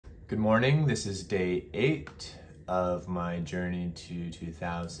Good morning, this is day 8 of my journey to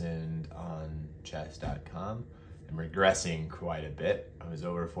 2000 on chess.com. I'm regressing quite a bit. I was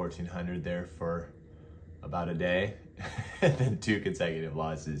over 1400 there for about a day, and then 2 consecutive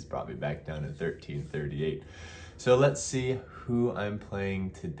losses brought me back down to 1338. So let's see who I'm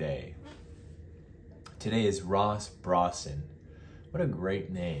playing today. Today is Ross Brauson. What a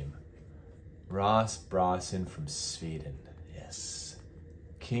great name. Ross Brauson from Sweden, yes.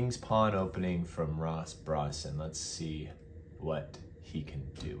 King's Pawn opening from Ross Brauson. Let's see what he can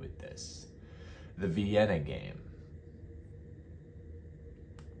do with this. The Vienna game.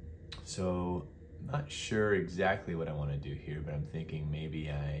 So, not sure exactly what I want to do here, but I'm thinking maybe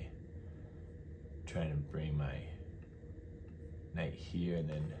I try to bring my knight here and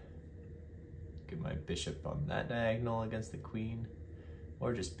then get my bishop on that diagonal against the queen,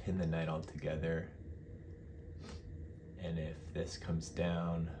 or just pin the knight all together. And if this comes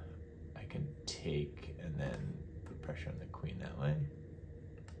down, I can take and then put pressure on the queen that way.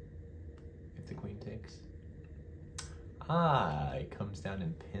 If the queen takes. Ah, it comes down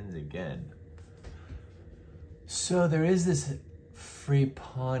and pins again. So there is this free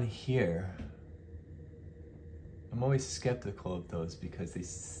pawn here. I'm always skeptical of those because they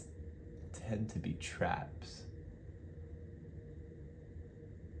tend to be traps.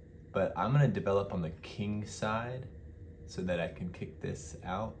 But I'm gonna develop on the king side so that I can kick this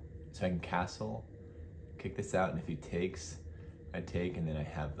out, so I can castle, kick this out, and if he takes, I take, and then I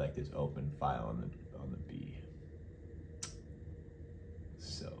have like this open file on the B.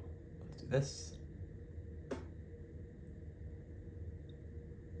 So let's do this.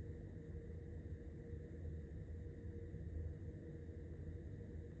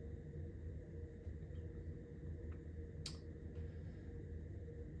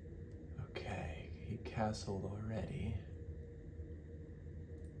 Okay, he castled already.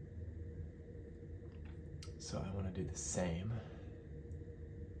 So I want to do the same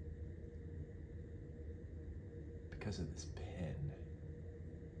because of this pin.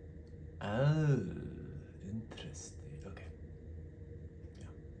 Oh, interesting. Okay. Yeah.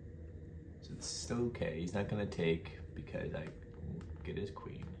 So this is still okay. He's not going to take because I get his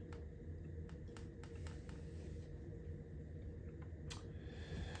queen.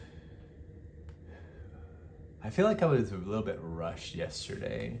 I feel like I was a little bit rushed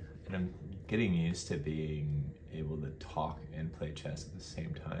yesterday, and I'm getting used to being able to talk and play chess at the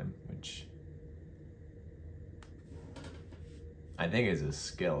same time, which I think is a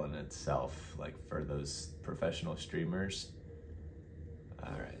skill in itself, like for those professional streamers.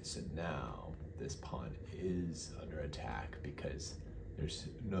 All right, so now this pawn is under attack because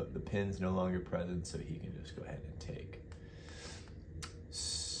the pin's no longer present, so he can just go ahead and take.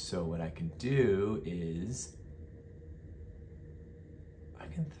 So what I can do is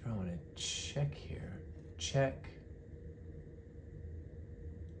I can throw in a check here. Check.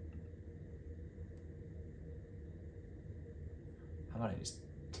 How about I just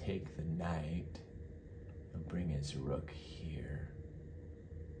take the knight and bring his rook here?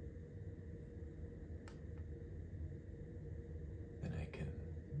 Then I can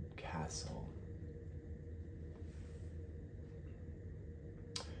castle.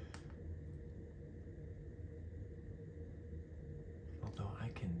 Although I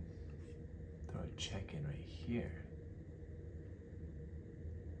can throw a check in right here.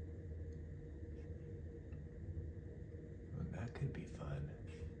 Well, that could be fun.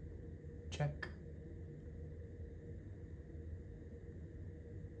 Check.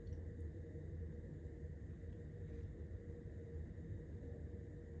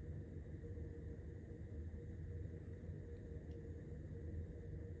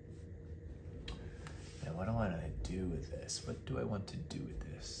 Now what do I want to do with this? What do I want to do with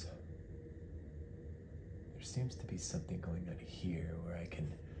this? There seems to be something going on here where I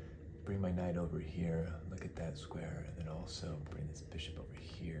can bring my knight over here, look at that square, and then also bring this bishop over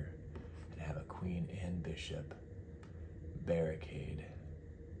here and have a queen and bishop barricade.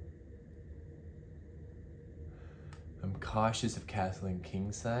 I'm cautious of castling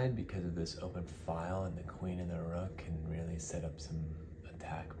kingside because of this open file, and the queen and the rook can really set up some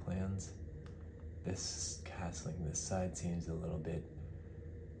attack plans. This castling this side seems a little bit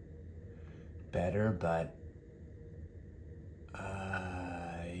better, but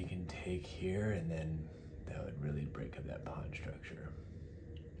you can take here and then that would really break up that pawn structure.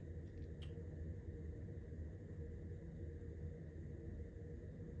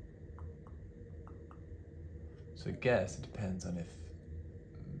 So I guess it depends on if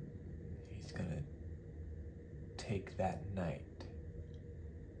he's gonna take that knight.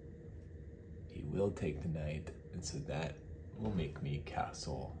 He will take the knight, and so that will make me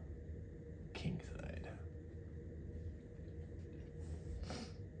castle kingside.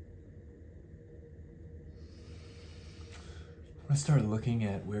 I'm gonna start looking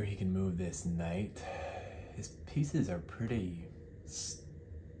at where he can move this knight. His pieces are pretty...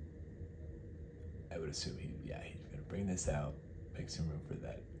 I would assume he's gonna bring this out, make some room for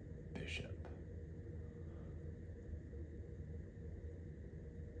that bishop.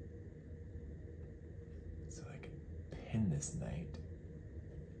 So I can pin this knight.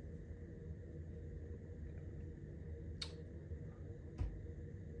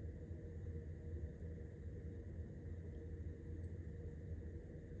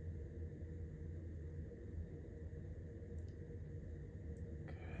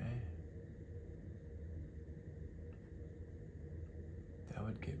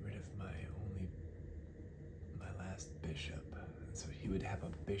 Get rid of my last bishop. So he would have a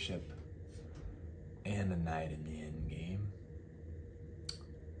bishop and a knight in the end game.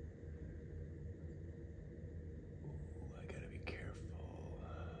 Ooh, I gotta be careful.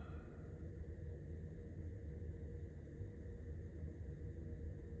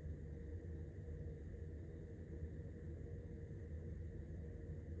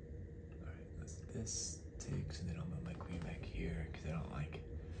 Alright, this takes, and then I'll move my queen back here because I don't like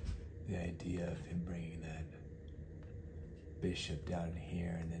the idea of him bringing that bishop down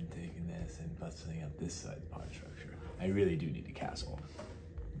here and then taking this and busting up this side pawn structure. I really do need a castle.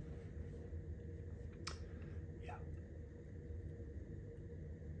 Yeah.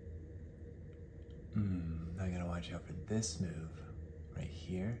 I gotta watch out for this move right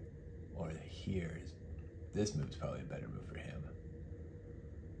here, or here. This move's probably a better move for him.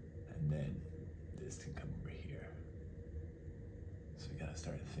 And then this can come over here. So we gotta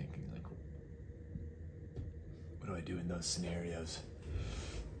start thinking, like, what do I do in those scenarios?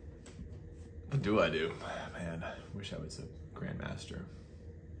 What do I do? Man, I wish I was a grandmaster.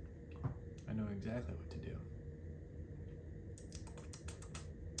 I know exactly what to do.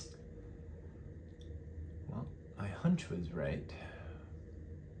 Well, my hunch was right.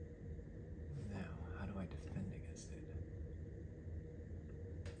 Now, how do I defend against it?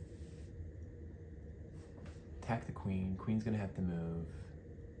 Attack the queen. Queen's gonna have to move.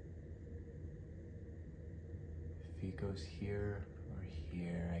 If he goes here or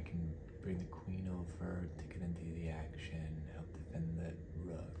here, I can bring the queen over to get into the action, help defend the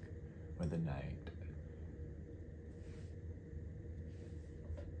rook or the knight.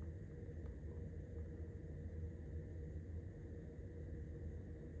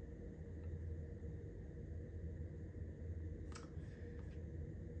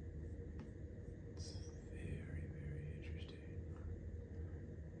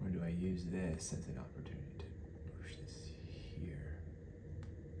 Do I use this as an opportunity to push this here?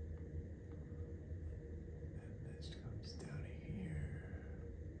 And this comes down here.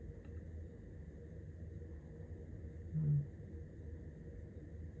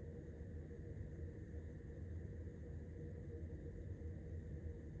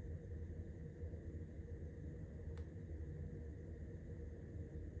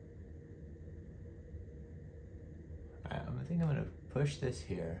 I think I'm gonna push this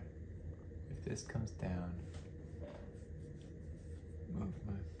here. If this comes down, move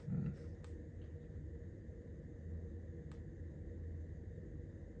my.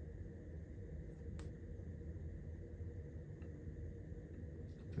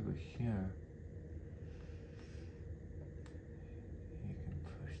 If I go here, you can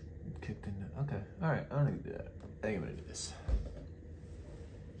push, kick the. Okay, all right. I'm gonna do that. I think I'm gonna do this.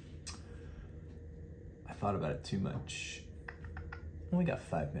 I thought about it too much. Only got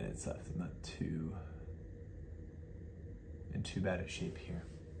 5 minutes left. I'm not in too bad a shape here.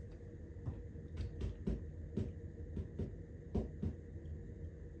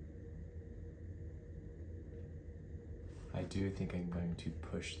 I do think I'm going to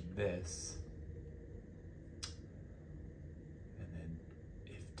push this, and then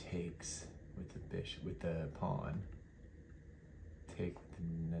if takes with the bishop, with the pawn, take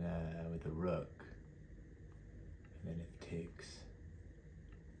with the rook, and then if takes.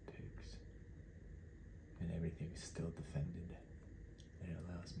 And everything's still defended. And it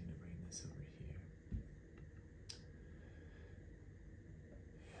allows me to bring this over here.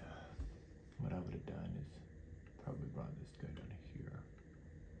 Yeah. What I would have done is probably brought this guy down here.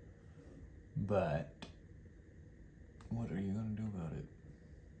 But what are you gonna do about it?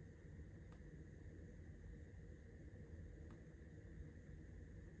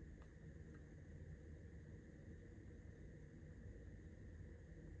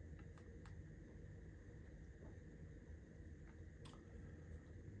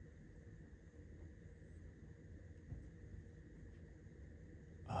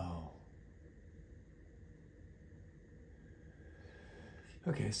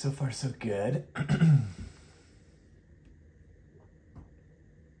 Okay, so far so good. Oh,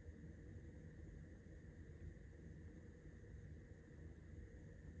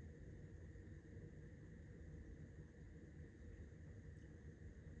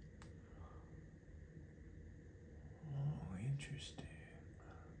 interesting.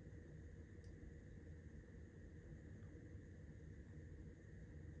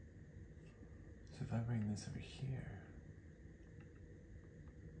 So if I bring this over here,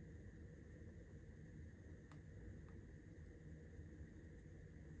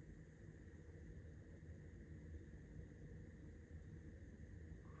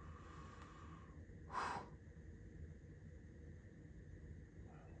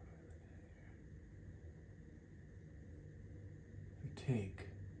 it takes.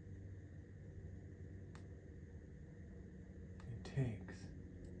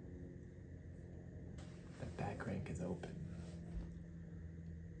 The back rank is open.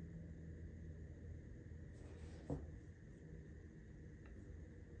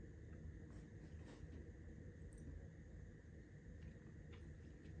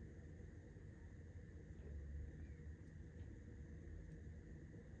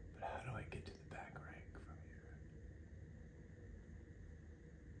 But how do I get to the back rank from here?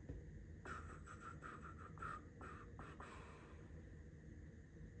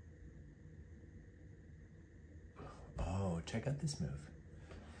 Oh, check out this move.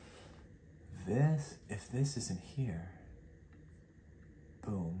 If this isn't here,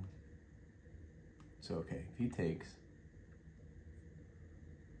 boom. So, okay, if he takes,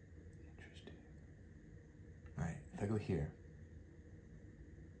 interesting. All right, if I go here,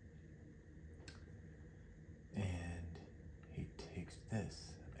 and he takes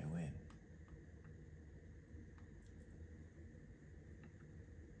this, I win.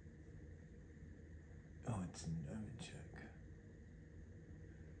 Oh, it's no check.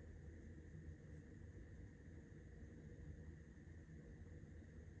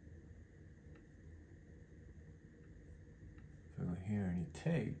 If I go here and he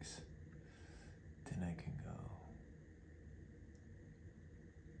takes, then I can go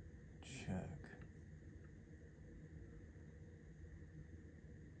check.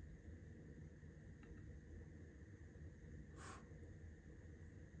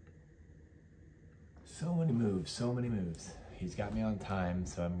 So many moves, so many moves. He's got me on time,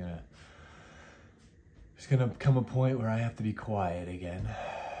 so there's gonna come a point where I have to be quiet again.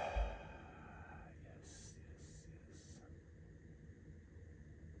 Yes.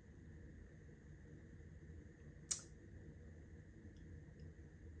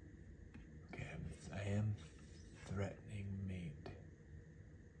 Okay, I am threatening mate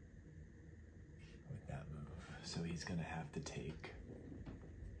with that move, so he's gonna have to take.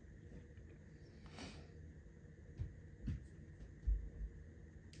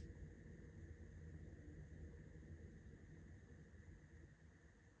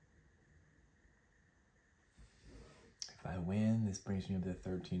 If I win, this brings me up to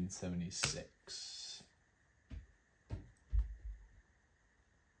 1376.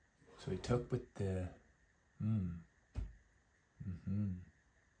 So he took with the,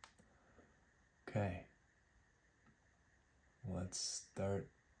 Okay. Let's start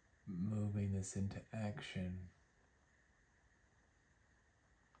moving this into action.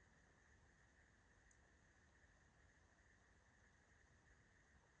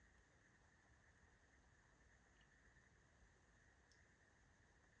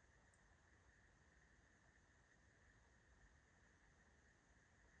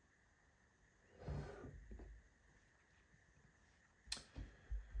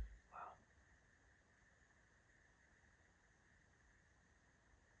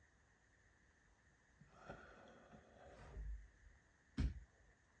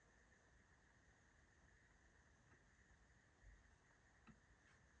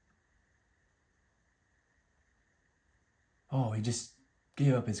 Oh, he just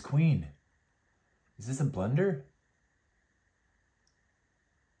gave up his queen. Is this a blunder?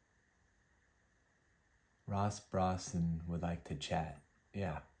 Ross Brosnan would like to chat.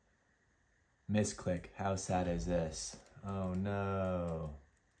 Yeah. Misclick. How sad is this? Oh no.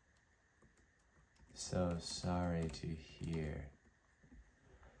 So sorry to hear.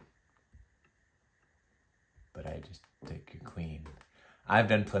 But I just took your queen. I've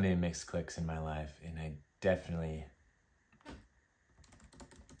done plenty of mixed clicks in my life, and I definitely...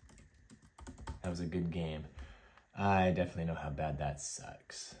 That was a good game. I definitely know how bad that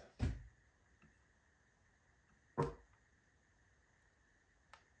sucks.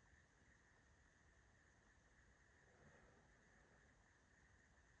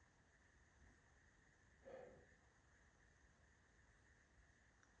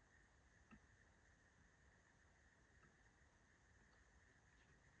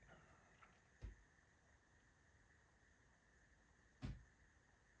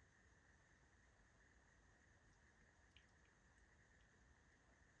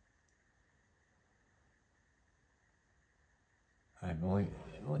 I've only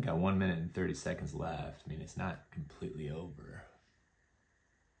got 1 minute and 30 seconds left. I mean, it's not completely over.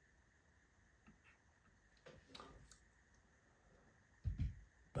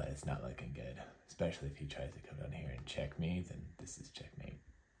 But it's not looking good, especially if he tries to come down here and check me, then this is checkmate.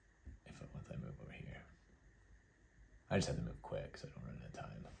 Once I move over here. I just have to move quick so I don't run out of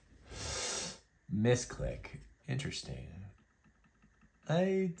time. Misclick. Interesting.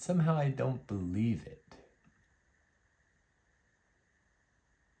 Somehow I don't believe it.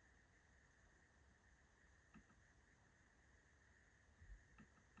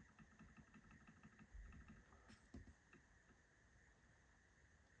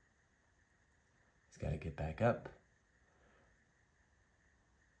 He's got to get back up.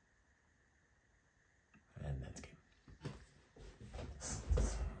 And that's game.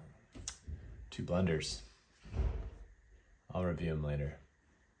 2 blunders. I'll review them later.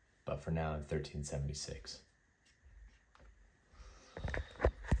 But for now, I'm 1376.